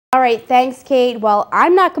All right, thanks, Kate. Well,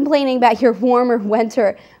 I'm not complaining about your warmer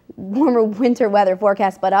winter weather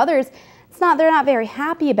forecast, but others, they're not very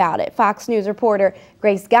happy about it. Fox News reporter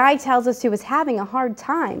Grace Guy tells us she was having a hard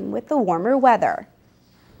time with the warmer weather.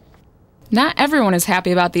 Not everyone is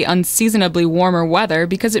happy about the unseasonably warmer weather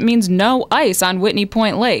because it means no ice on Whitney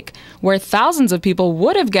Point Lake, where thousands of people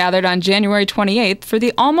would have gathered on January 28th for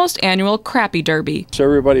the almost annual Crappie Derby. So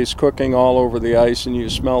everybody's cooking all over the ice, and you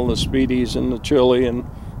smell the speedies and the chili and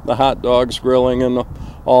the hot dogs grilling and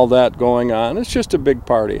all that going on. It's just a big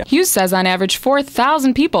party. Hughes says on average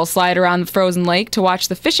 4,000 people slide around the frozen lake to watch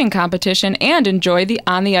the fishing competition and enjoy the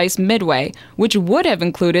on-the-ice midway, which would have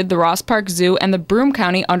included the Ross Park Zoo and the Broome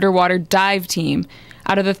County Underwater Dive Team.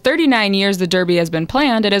 Out of the 39 years the Derby has been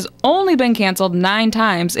planned, it has only been canceled 9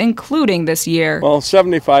 times, including this year. Well,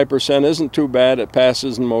 75% isn't too bad. It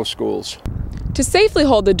passes in most schools. To safely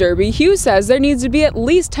hold the Derby, Hughes says there needs to be at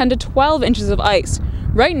least 10 to 12 inches of ice.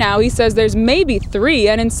 Right now, he says there's maybe 3,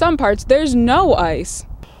 and in some parts, there's no ice.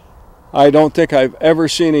 I don't think I've ever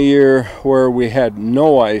seen a year where we had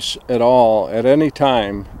no ice at all at any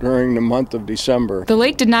time during the month of December. The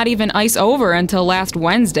lake did not even ice over until last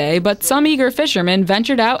Wednesday, but some eager fishermen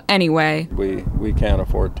ventured out anyway. We can't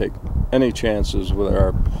afford to take any chances with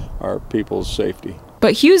our people's safety.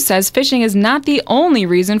 But Hughes says fishing is not the only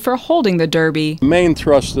reason for holding the Derby. The main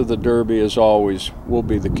thrust of the Derby, as always, will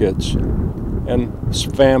be the kids and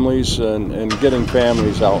families and getting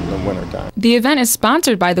families out in the wintertime. The event is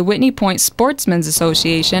sponsored by the Whitney Point Sportsmen's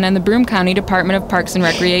Association and the Broome County Department of Parks and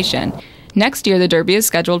Recreation. Next year, the Derby is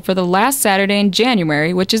scheduled for the last Saturday in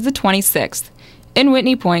January, which is the 26th. In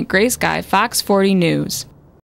Whitney Point, Grace Guy, Fox 40 News.